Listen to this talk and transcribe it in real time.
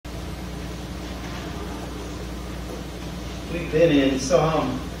We've been in Psalm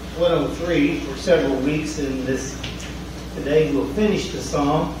 103 for several weeks, and today we'll finish the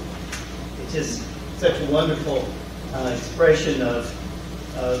psalm. It's just such a wonderful expression of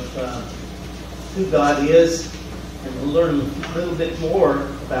who God is, and we'll learn a little bit more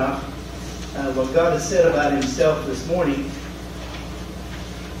about what God has said about himself this morning.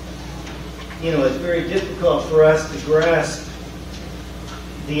 You know, it's very difficult for us to grasp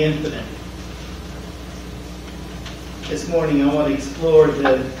the infinite. This morning I want to explore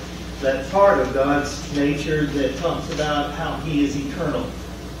that part of God's nature that talks about how he is eternal,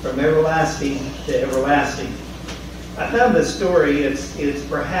 from everlasting to everlasting. I found this story. It's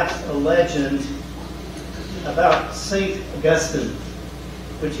perhaps a legend about St. Augustine,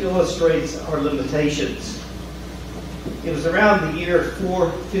 which illustrates our limitations. It was around the year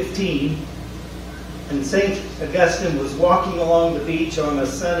 415, and St. Augustine was walking along the beach on a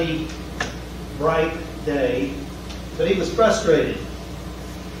sunny, bright day, but he was frustrated.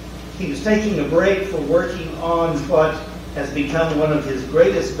 He was taking a break for working on what has become one of his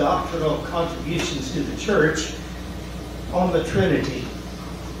greatest doctrinal contributions to the church, on the Trinity.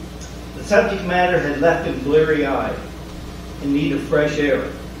 The subject matter had left him bleary-eyed, in need of fresh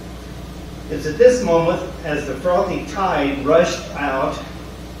air. It's at this moment, as the frothy tide rushed out,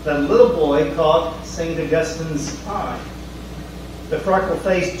 that a little boy caught St. Augustine's eye. The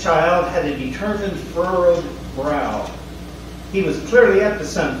freckle-faced child had a determined, furrowed brow. He was clearly up to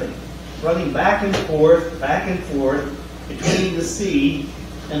something, running back and forth between the sea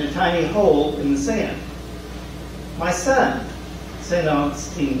and a tiny hole in the sand. "My son," St.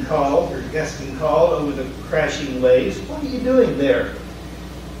 Augustine called over the crashing waves, "what are you doing there?"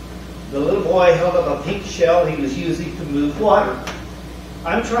 The little boy held up a pink shell he was using to move water.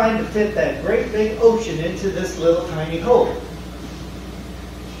 "I'm trying to fit that great big ocean into this little tiny hole."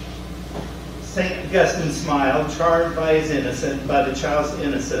 St. Augustine smiled, charmed by the child's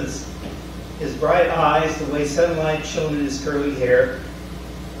innocence, his bright eyes, the way sunlight shone in his curly hair.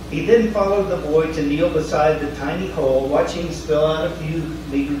 He then followed the boy to kneel beside the tiny hole, watching him spill out a few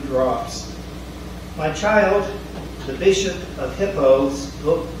meager drops. "My child," the Bishop of Hippo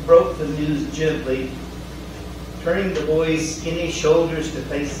broke the news gently, turning the boy's skinny shoulders to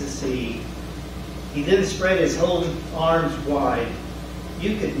face the sea. He then spread his whole arms wide.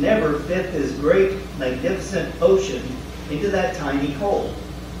 "You could never fit this great, magnificent ocean into that tiny hole."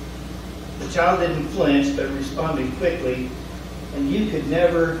 The child didn't flinch, but responded quickly, "And you could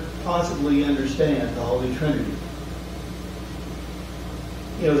never possibly understand the Holy Trinity."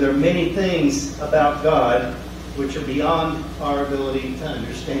 You know, there are many things about God which are beyond our ability to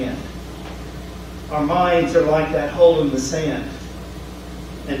understand. Our minds are like that hole in the sand.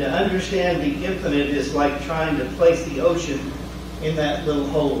 And to understand the infinite is like trying to place the ocean in that little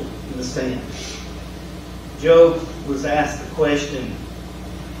hole in the sand. Job was asked the question,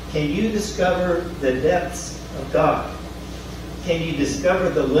 can you discover the depths of God? Can you discover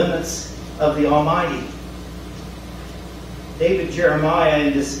the limits of the Almighty? David Jeremiah,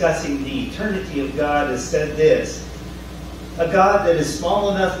 in discussing the eternity of God, has said this: "A God that is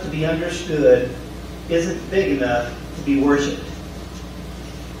small enough to be understood isn't big enough to be worshipped."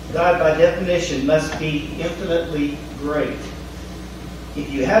 God, by definition, must be infinitely great. If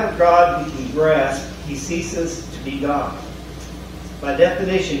you have a God we can grasp, he ceases to be God. By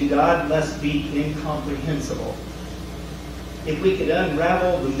definition, God must be incomprehensible. If we could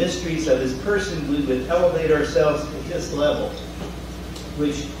unravel the mysteries of his person, we would elevate ourselves to his level,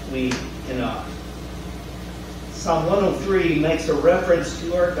 which we cannot. Psalm 103 makes a reference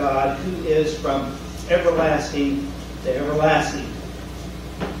to our God, who is from everlasting to everlasting.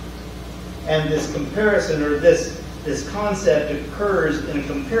 And this comparison, or this concept, occurs in a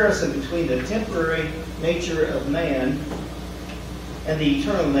comparison between the temporary nature of man and the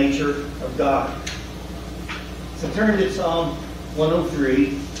eternal nature of God. So turn to Psalm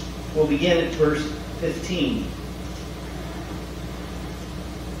 103. We'll begin at verse 15.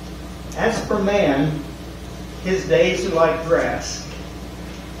 "As for man, his days are like grass.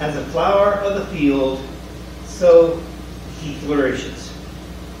 As a flower of the field, so he flourishes.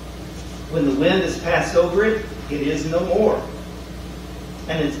 When the wind has passed over it, it is no more,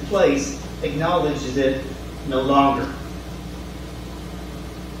 and its place acknowledges it no longer."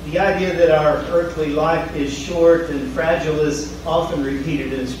 The idea that our earthly life is short and fragile is often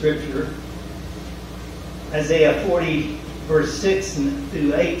repeated in Scripture. Isaiah 40, verse 6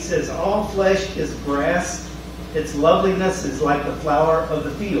 through 8 says, "All flesh is grass. Its loveliness is like the flower of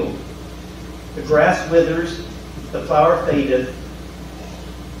the field. The grass withers, the flower fadeth.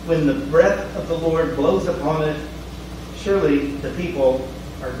 When the breath of the Lord blows upon it, surely the people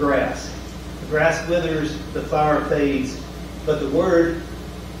are grass. The grass withers, the flower fades, but the word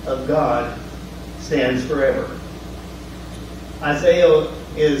of God stands forever. Isaiah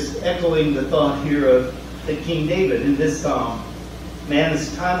is echoing the thought here of the King David in this psalm.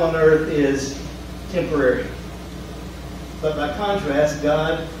 Man's time on earth is temporary. But by contrast,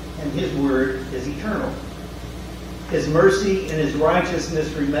 God and His Word is eternal. His mercy and His righteousness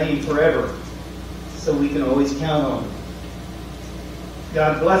remain forever, so we can always count on them.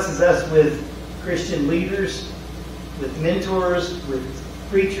 God blesses us with Christian leaders, with mentors, with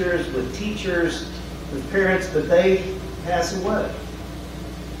preachers, with teachers, with parents, but they pass away.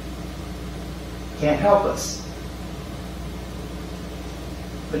 Can't help us.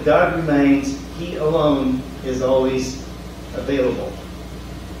 But God remains. He alone is always available.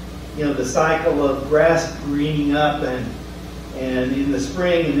 You know, the cycle of grass greening up and in the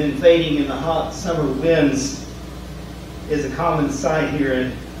spring and then fading in the hot summer winds is a common sight here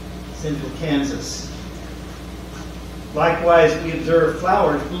in central Kansas. Likewise, we observe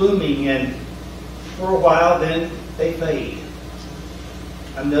flowers blooming, and for a while then they fade.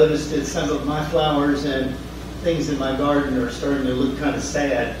 I've noticed that some of my flowers and things in my garden are starting to look kind of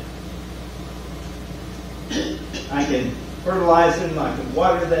sad. I can fertilize them, I can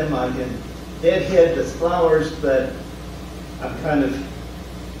water them, I can deadhead the flowers, but I'm kind of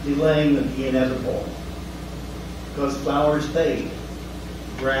delaying the inevitable. Because flowers fade,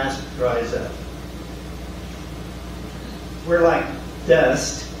 grass dries up. We're like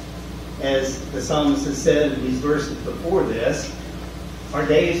dust, as the psalmist has said in these verses before this. Our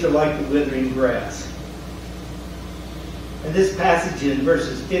days are like the withering grass. And this passage in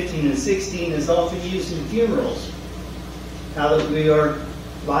verses 15 and 16 is often used in funerals. How that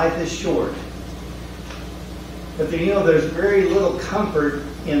life is short. But there's very little comfort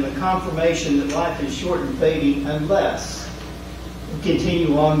in the confirmation that life is short and fading unless we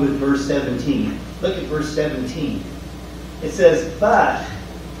continue on with verse 17. Look at verse 17. It says, "But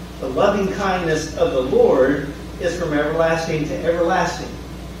the loving kindness of the Lord is from everlasting to everlasting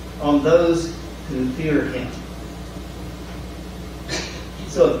on those who fear Him."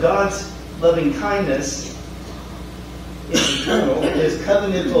 So if God's loving kindness is eternal, His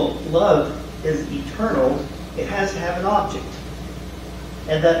covenantal love is eternal, it has to have an object.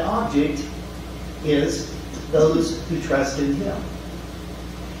 And that object is those who trust in Him.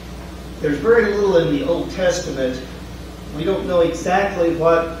 There's very little in the Old Testament. We don't know exactly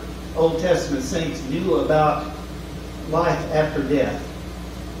what Old Testament saints knew about life after death.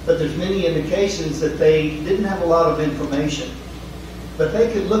 But there's many indications that they didn't have a lot of information. But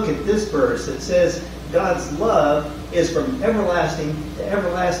they could look at this verse that says God's love is from everlasting to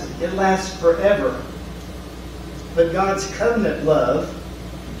everlasting. It lasts forever. But God's covenant love,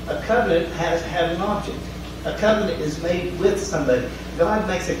 a covenant has to have an object. A covenant is made with somebody. God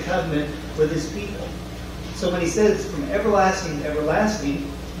makes a covenant with His people. So when He says from everlasting to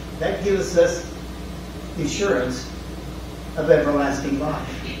everlasting, that gives us the assurance of everlasting life.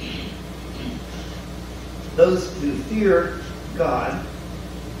 Those who fear God,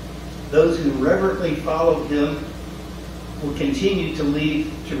 those who reverently follow Him, will continue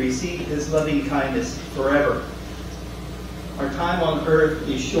to receive His loving kindness forever. Our time on earth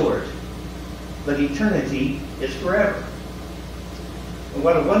is short, but eternity is forever. And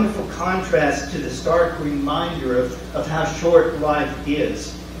what a wonderful contrast to the stark reminder of how short life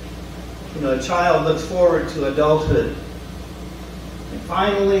is. A child looks forward to adulthood, and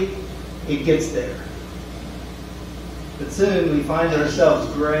finally it gets there. But soon we find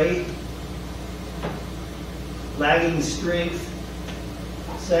ourselves gray, lagging strength,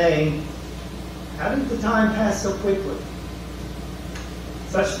 saying, "How did the time pass so quickly?"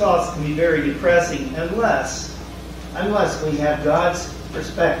 Such thoughts can be very depressing unless we have God's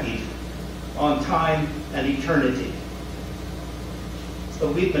perspective on time and eternity.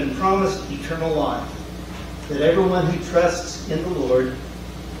 So we've been promised eternal life, that everyone who trusts in the Lord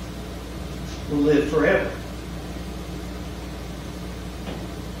will live forever.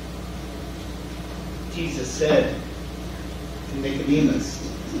 Jesus said to Nicodemus,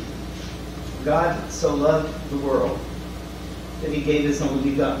 "God so loved the world that He gave His only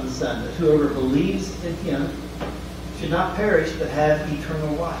begotten Son, that whoever believes in Him should not perish but have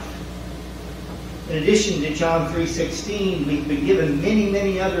eternal life." In addition to John 3:16, we've been given many,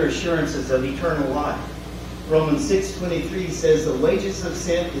 many other assurances of eternal life. Romans 6:23 says the wages of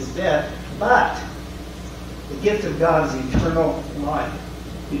sin is death, but the gift of God is eternal life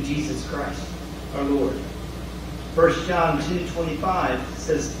through Jesus Christ, our Lord. 1 John 2:25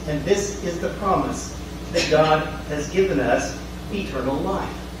 says, "And this is the promise that God has given us, eternal life."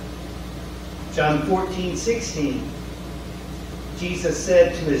 John 14:16, Jesus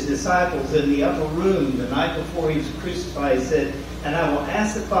said to his disciples in the upper room the night before he was crucified, he said, "And I will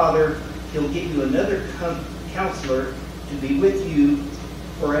ask the Father, he'll give you another counselor to be with you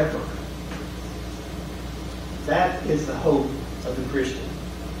forever." That is the hope of the Christian,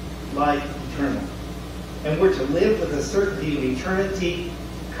 life eternal. And we're to live with the certainty of eternity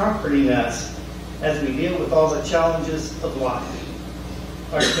comforting us as we deal with all the challenges of life,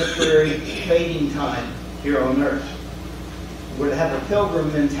 our temporary fading time here on earth. We're to have a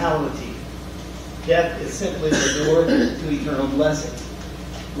pilgrim mentality. Death is simply the door to eternal blessing.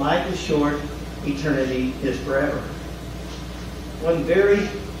 Life is short, eternity is forever. One very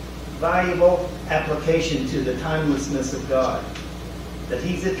valuable application to the timelessness of God, that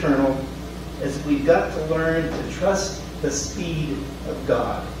he's eternal, is we've got to learn to trust the speed of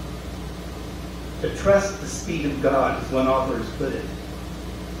God. To trust the speed of God, as one author has put it.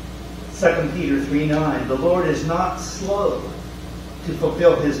 2 Peter 3:9, "The Lord is not slow to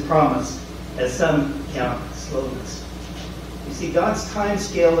fulfill his promise, as some count slowness." You see, God's time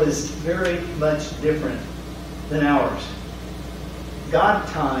scale is very much different than ours. God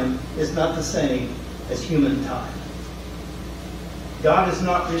time is not the same as human time. God is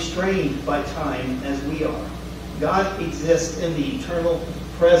not restrained by time as we are. God exists in the eternal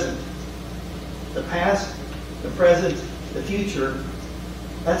present. The past, the present, the future,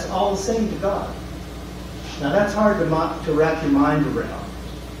 that's all the same to God. Now that's hard to wrap your mind around.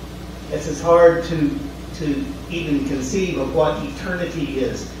 It's as hard to even conceive of what eternity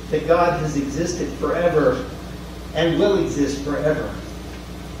is, that God has existed forever and will exist forever.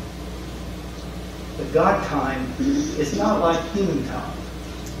 But God time is not like human time.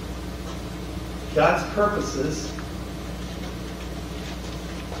 God's purposes,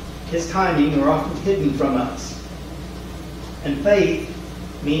 his timing, are often hidden from us. And faith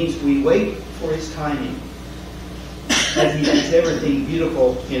means we wait for his timing, as he makes everything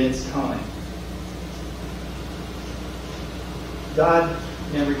beautiful in its time. God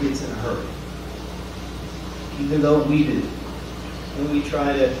never gets in a hurry, even though we do. When we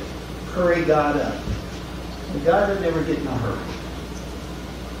try to hurry God up, but God would never get in a hurry.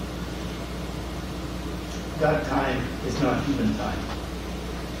 God time is not human time.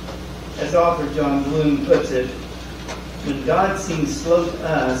 As author John Bloom puts it, when God seems slow to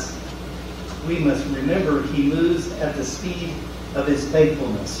us, we must remember he moves at the speed of his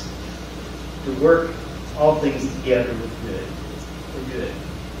faithfulness to work all things together for good.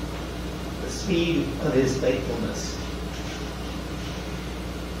 The speed of his faithfulness.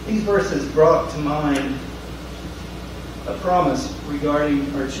 These verses brought to mind a promise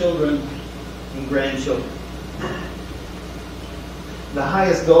regarding our children and grandchildren. The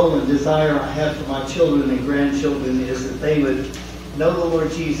highest goal and desire I have for my children and grandchildren is that they would know the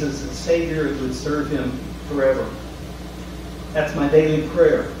Lord Jesus as Savior and would serve him forever. That's my daily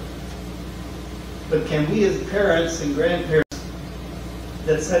prayer. But can we as parents and grandparents,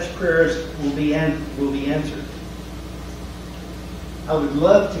 that such prayers will be answered? I would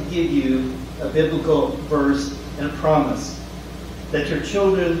love to give you a biblical verse and a promise that your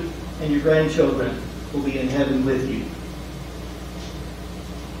children and your grandchildren will be in heaven with you.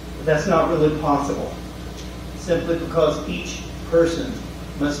 But that's not really possible, simply because each person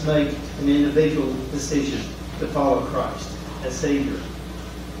must make an individual decision to follow Christ as Savior.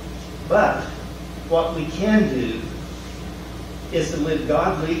 But what we can do is to live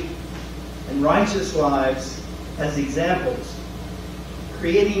godly and righteous lives as examples,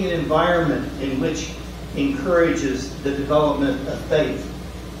 creating an environment in which encourages the development of faith.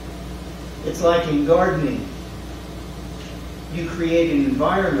 It's like in gardening. You create an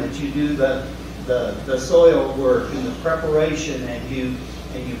environment, you do the soil work and the preparation, and you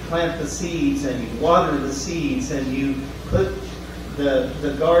plant the seeds and you water the seeds and you put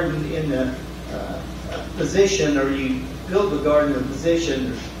the garden in a position, or you build the garden in a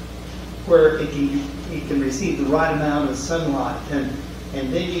position where it can receive the right amount of sunlight,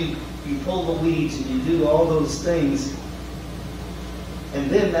 and then you pull the weeds and you do all those things, and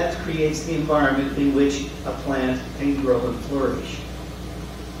then that creates the environment in which a plant can grow and flourish.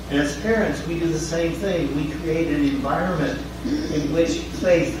 And as parents, we do the same thing. We create an environment in which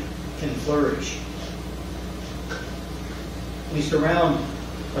faith can flourish. We surround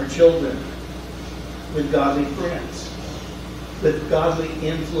our children with godly friends, with godly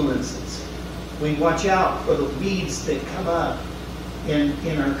influences. We watch out for the weeds that come up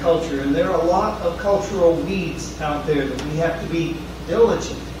in our culture. And there are a lot of cultural weeds out there that we have to be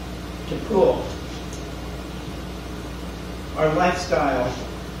diligent to pull. Our lifestyle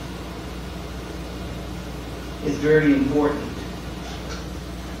is very important.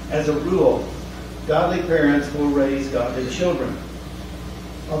 As a rule, godly parents will raise godly children.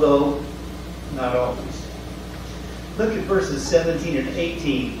 although not always. Look at verses 17 and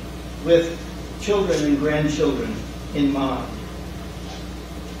 18 with children and grandchildren in mind.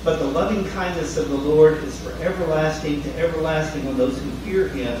 But the loving kindness of the Lord is from everlasting to everlasting on those who fear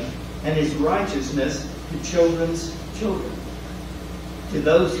him, and his righteousness to children's children, to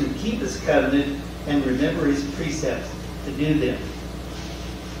those who keep his covenant and remember his precepts to do them.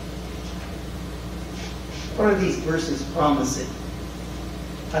 What are these verses promising?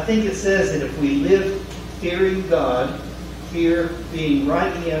 I think it says that if we live fearing God, fear being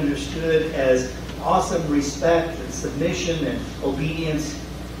rightly understood as awesome respect and submission and obedience,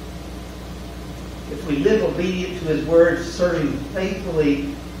 if we live obedient to his word, serving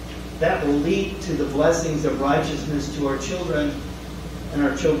faithfully, that will lead to the blessings of righteousness to our children and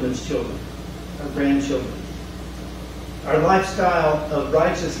our children's children, our grandchildren. Our lifestyle of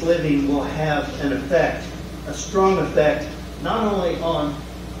righteous living will have an effect, a strong effect, not only on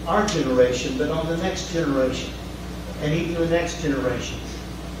our generation, but on the next generation, and even the next generations.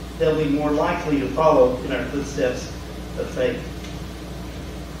 They'll be more likely to follow in our footsteps of faith.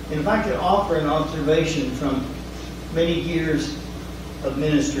 And if I could offer an observation from many years of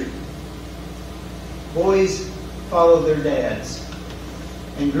ministry, boys follow their dads,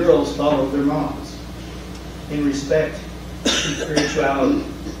 and girls follow their moms in respect to spirituality.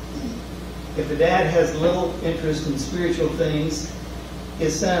 If a dad has little interest in spiritual things,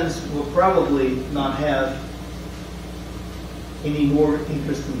 his sons will probably not have any more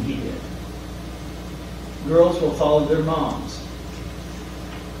interest than he did. Girls will follow their moms.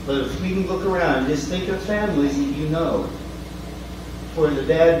 But if we can look around, just think of families that you know where the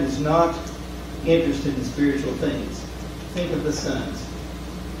dad is not interested in spiritual things. Think of the sons.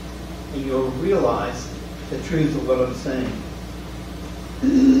 And you'll realize the truth of what I'm saying.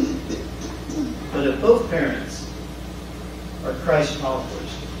 But if both parents are Christ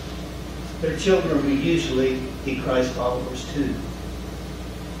followers, their children will usually be Christ followers too.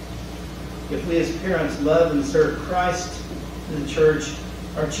 If we as parents love and serve Christ in the church,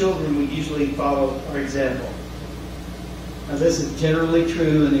 our children will usually follow our example. Now this is generally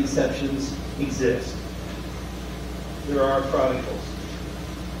true and exceptions exist. There are prodigals.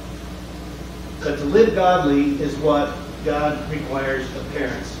 But to live godly is what God requires of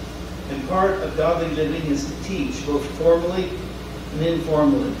parents. And part of godly living is to teach, both formally and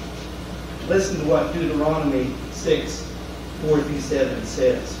informally. Listen to what Deuteronomy 6:4-7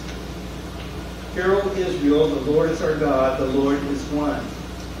 says. Hear, O Israel, the Lord is our God, the Lord is one.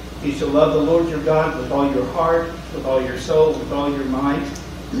 You shall love the Lord your God with all your heart, with all your soul, with all your might.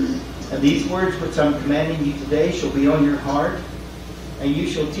 And these words which I'm commanding you today shall be on your heart, and you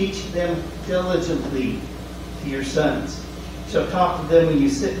shall teach them diligently to your sons. You shall talk to them when you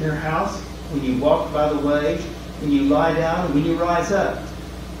sit in your house, when you walk by the way, when you lie down, and when you rise up.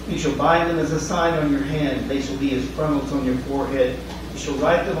 You shall bind them as a sign on your hand. They shall be as frontals on your forehead. You shall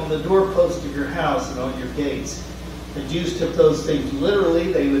write them on the doorpost of your house and on your gates. The Jews took those things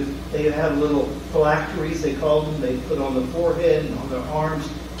literally. They would have little phylacteries, they called them. They put on the forehead and on their arms.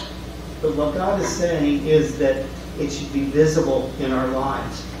 But what God is saying is that it should be visible in our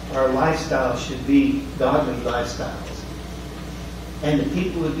lives. Our lifestyle should be godly lifestyles. And the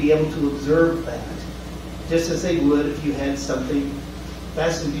people would be able to observe that, just as they would if you had something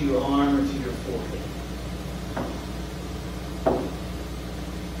fastened to your arm or to your forehead.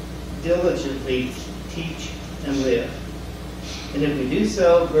 Diligently teach and live. And if we do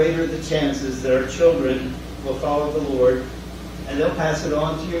so, greater are the chances that our children will follow the Lord, and they'll pass it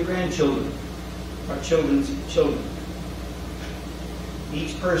on to your grandchildren, our children's children.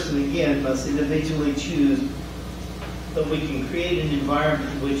 Each person, again, must individually choose, but we can create an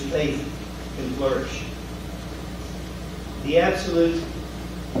environment in which faith can flourish. The absolute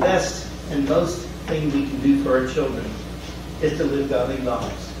best and most thing we can do for our children is to live godly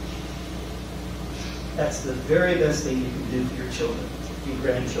lives. That's the very best thing you can do for your children, your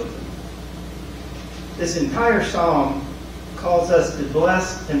grandchildren. This entire psalm calls us to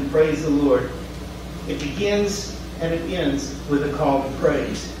bless and praise the Lord. It begins and it ends with a call to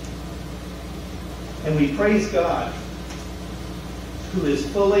praise. And we praise God, who is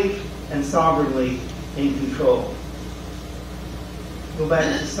fully and sovereignly in control. Go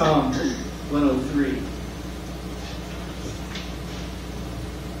back to Psalm 103.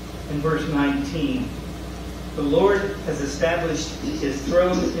 In verse 19. The Lord has established his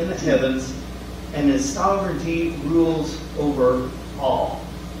throne in the heavens, and his sovereignty rules over all.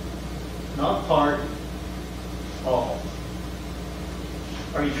 Not part, all.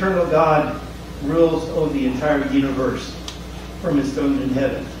 Our eternal God rules over the entire universe from his throne in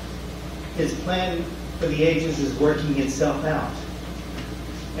heaven. His plan for the ages is working itself out.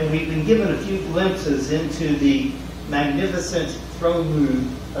 And we've been given a few glimpses into the magnificent throne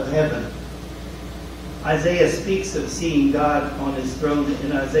room of heaven. Isaiah speaks of seeing God on his throne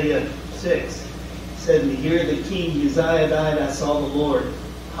in Isaiah 6. He said, "In the year that King Uzziah died, I saw the Lord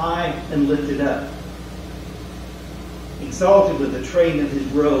high and lifted up, exalted with the train of his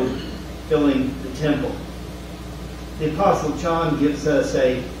robe filling the temple." The Apostle John gives us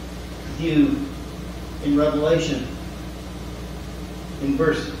a view in Revelation in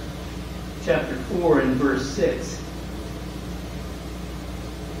chapter 4 and verse 6.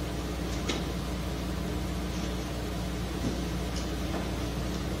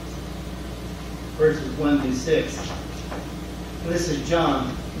 Verses 1 through 6. And this is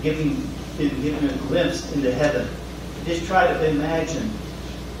John being given a glimpse into heaven. Just try to imagine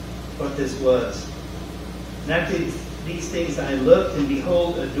what this was. And after these things I looked, and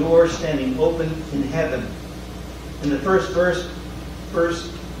behold, a door standing open in heaven. And the first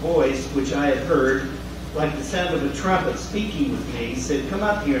voice which I had heard, like the sound of a trumpet speaking with me, said, "Come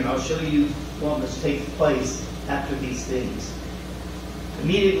up here, and I'll show you what must take place after these things."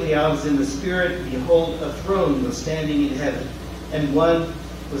 Immediately I was in the Spirit, and behold, a throne was standing in heaven, and one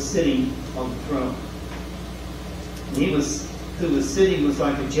was sitting on the throne. And who was sitting was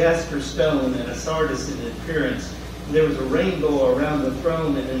like a jasper stone and a sardius in appearance. And there was a rainbow around the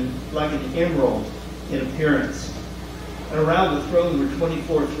throne, and like an emerald in appearance. And around the throne were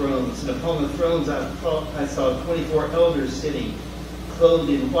 24 thrones, and upon the thrones I saw 24 elders sitting, clothed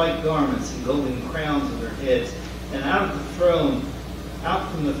in white garments and golden crowns on their heads. And out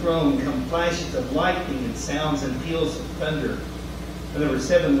from the throne come flashes of lightning and sounds and peals of thunder. And there were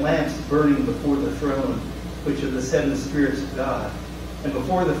 7 lamps burning before the throne, which are the 7 spirits of God. And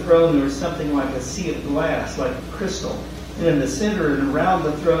before the throne there was something like a sea of glass, like crystal. And in the center and around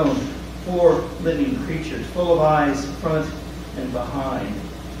the throne, 4 living creatures, full of eyes, front and behind.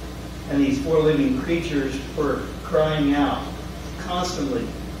 And these 4 living creatures were crying out constantly,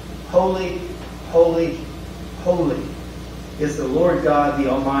 "Holy, holy, holy is the Lord God the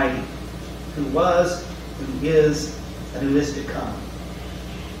Almighty, who was, who is, and who is to come."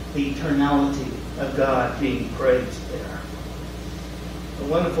 The eternality of God being praised there. A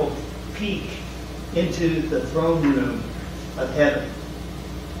wonderful peek into the throne room of heaven.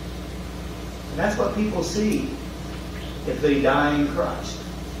 And that's what people see if they die in Christ.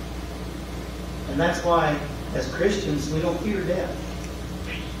 And that's why, as Christians, we don't fear death.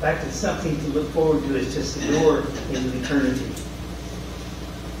 In fact, it's something to look forward to. It's just a door into eternity.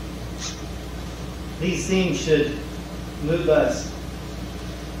 These things should move us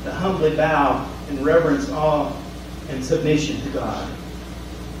to humbly bow in reverence, awe, and submission to God.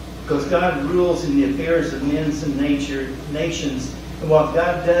 Because God rules in the affairs of men and nations, and what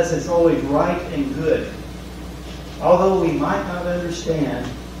God does is always right and good, although we might not understand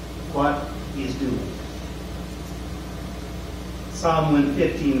what He is doing. Psalm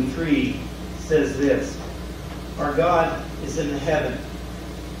 115:3 says this, "Our God is in the heaven.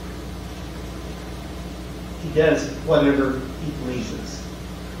 He does whatever He pleases."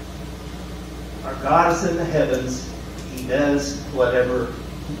 Our God is in the heavens. He does whatever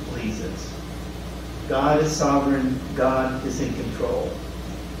He pleases. God is sovereign. God is in control.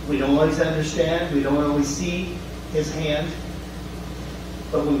 We don't always understand. We don't always see His hand.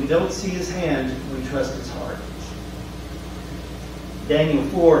 But when we don't see His hand, we trust His heart. Daniel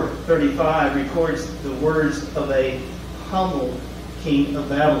 4:35 records the words of a humble king of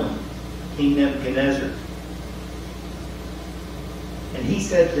Babylon, King Nebuchadnezzar. And he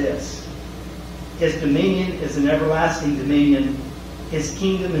said this, "His dominion is an everlasting dominion. His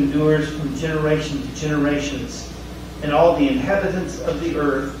kingdom endures from generation to generations, and all the inhabitants of the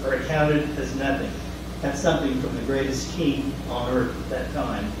earth are accounted as nothing." That's something from the greatest king on earth at that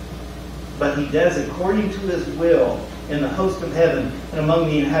time. "But He does according to His will in the host of heaven and among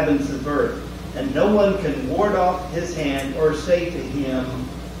the inhabitants of earth. And no one can ward off His hand or say to Him,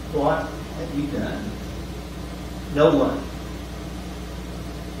 'What have you done?'" No one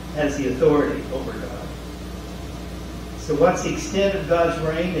has the authority over God. So what's the extent of God's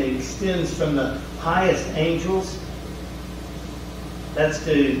reign? It extends from the highest angels.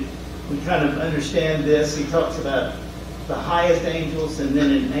 We kind of understand this. He talks about the highest angels, and then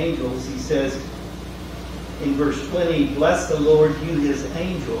in angels he says in verse 20, "Bless the Lord, you His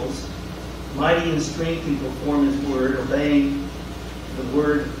angels, mighty in strength who perform His word, obeying the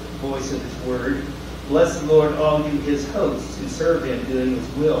voice of His word. Bless the Lord, all you His hosts who serve Him, doing His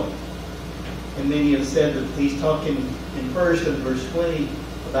will." And many have said that he's talking in first in verse 20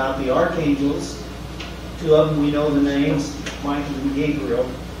 about the archangels. 2 of them we know the names, Michael and Gabriel.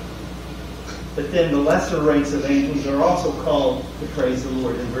 But then the lesser ranks of angels are also called to praise the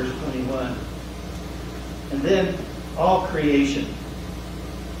Lord in verse 21. And then all creation.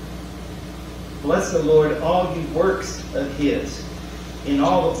 Bless the Lord, all you works of His, in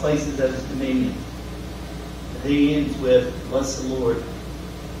all the places of His dominion. And he ends with, bless the Lord,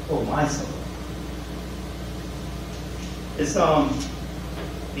 oh my soul. This psalm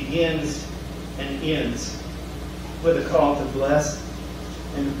begins and ends with a call to bless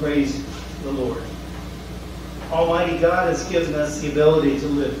and to praise the Lord. Almighty God has given us the ability to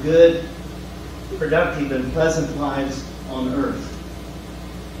live good, productive, and pleasant lives on earth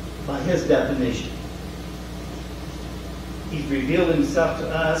by His definition. He's revealed Himself to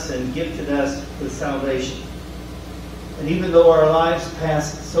us and gifted us with salvation. And even though our lives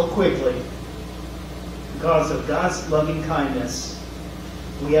pass so quickly, because of God's loving kindness,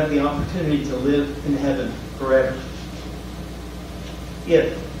 we have the opportunity to live in heaven forever,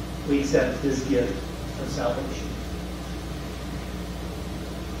 if we accept His gift of salvation.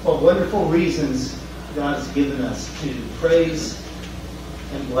 What wonderful reasons God has given us to praise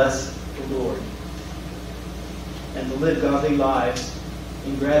and bless the Lord, and to live godly lives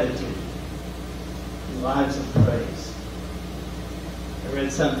in gratitude, and lives of praise. I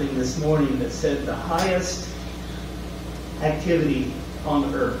read something this morning that said the highest activity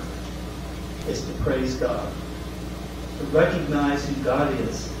on earth is to praise God, to recognize who God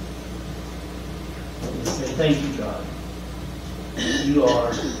is, and to say, thank you, God. You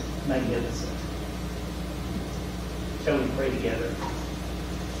are magnificent. Shall we pray together?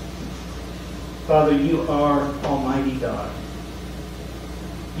 Father, you are Almighty God.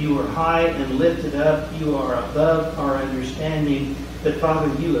 You are high and lifted up. You are above our understanding. But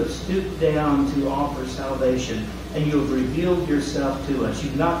Father, you have stooped down to offer salvation, and you have revealed yourself to us.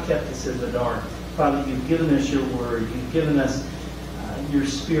 You've not kept us in the dark. Father, you've given us your word. You've given us your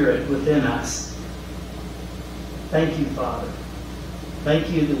spirit within us. Thank you, Father.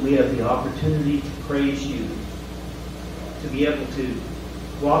 Thank you that we have the opportunity to praise you, to be able to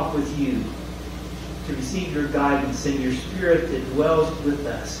walk with you, to receive your guidance and your spirit that dwells with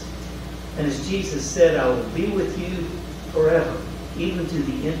us. And as Jesus said, I will be with you forever, even to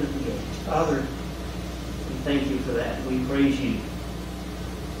the end of the age. Father, we thank you for that. We praise you.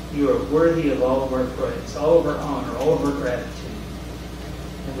 You are worthy of all of our praise, all of our honor, all of our gratitude.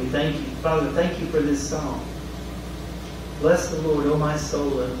 And we thank you. Father, thank you for this song. Bless the Lord, O my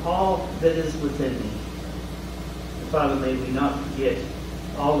soul, and all that is within me. And Father, may we not forget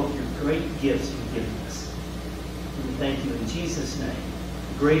all of your great gifts you've given us. And we thank you in Jesus' name,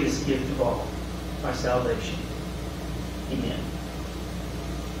 the greatest gift of all, our salvation. Amen.